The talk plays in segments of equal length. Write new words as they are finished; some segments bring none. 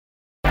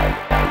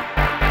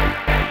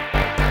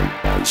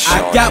I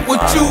got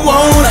what you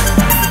want,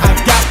 I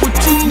got what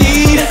you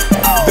need.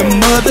 The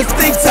mothers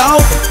they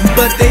talk,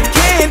 but they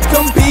can't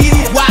compete.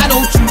 Why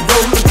don't you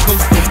roller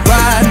coaster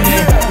ride me,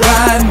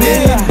 ride me,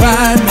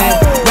 ride me,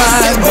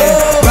 ride me,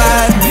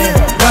 ride me,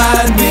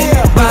 ride me,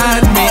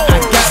 ride me. I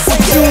got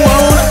what you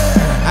want,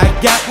 I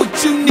got what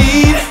you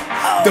need.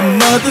 The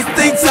mothers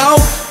they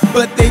talk,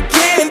 but they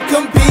can't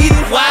compete.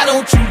 Why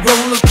don't you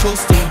roller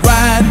coaster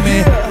ride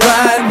me,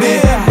 ride me,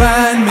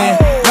 ride me,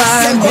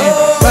 ride me,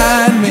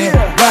 ride me,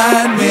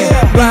 ride me,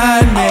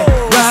 ride me,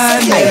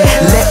 ride me.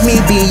 Let me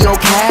be your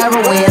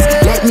caravans,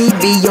 let me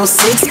be your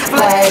Six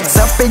Flags,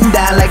 up and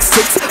down like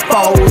 6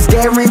 foes.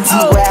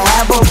 Guarantee we'll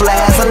have a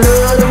blast. I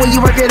love it when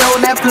you work it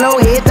on that flow.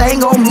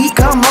 Everything on me,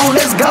 come on,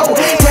 let's go.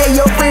 Tell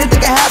your friends they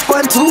can have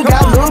fun too.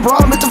 Got a little bra,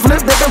 Mr. Flip,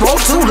 they can roll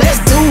too. Let's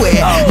do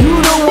it. You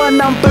the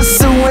one I'm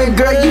pursuing,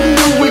 girl. You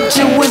knew what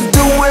you was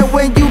doing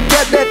when you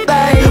kept that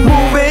thing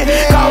moving.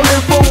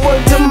 Calling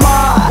forward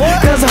tomorrow,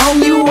 cause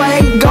home you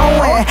ain't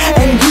going.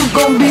 And you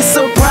gon' be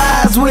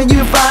surprised when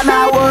you find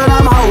out what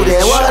I'm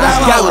holding. What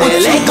I'm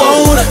holding. Let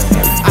go.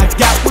 I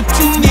got what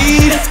you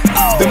need.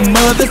 The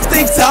mothers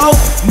they talk,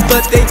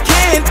 but they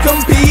can't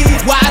compete.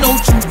 Why don't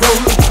you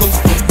roller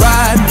coaster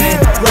ride me,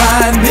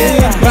 ride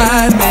me,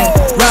 ride me,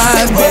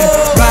 ride me,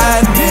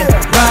 ride me,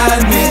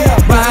 ride me,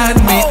 ride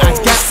me. I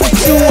got what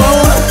you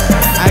want,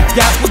 I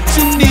got what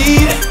you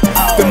need.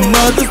 The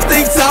mothers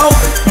they talk,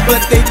 but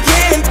they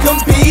can't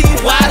compete.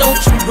 Why don't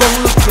you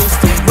roller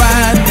coaster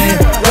ride me,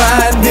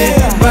 ride me,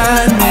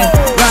 ride me,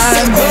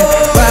 ride me,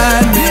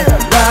 ride me,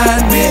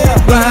 ride me,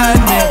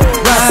 ride me,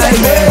 ride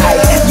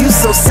me. You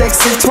so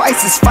sexy,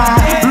 twice as fine.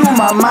 Blew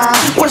my mind.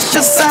 What's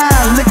your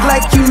sign? Look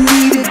like you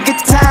need a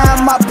good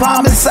time. I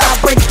promise I'll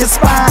break your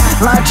spine.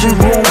 Laundry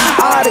room,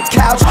 or the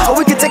couch, or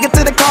we can take it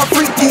to the car,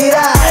 freak it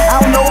out. I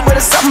don't know, but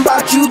it's something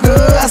about you,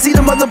 girl. I see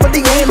the mother, but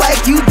they ain't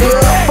like you,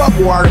 girl. Fuck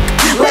work,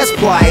 let's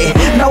play.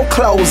 No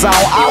clothes on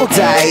all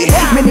day.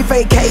 Mini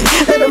vacate,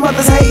 let the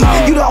mothers hate.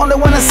 You the only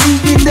one I see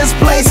in this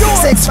place.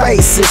 Sex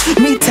faces,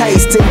 me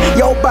tasting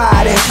your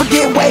body.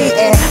 Forget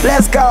waiting,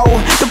 let's go.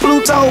 The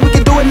Pluto, we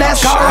can do it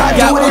NASCAR. I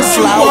do it in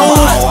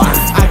slow.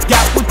 I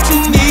got what you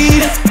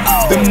need.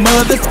 The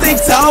mothers they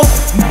talk,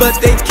 but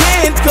they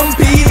can't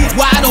compete.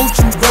 Why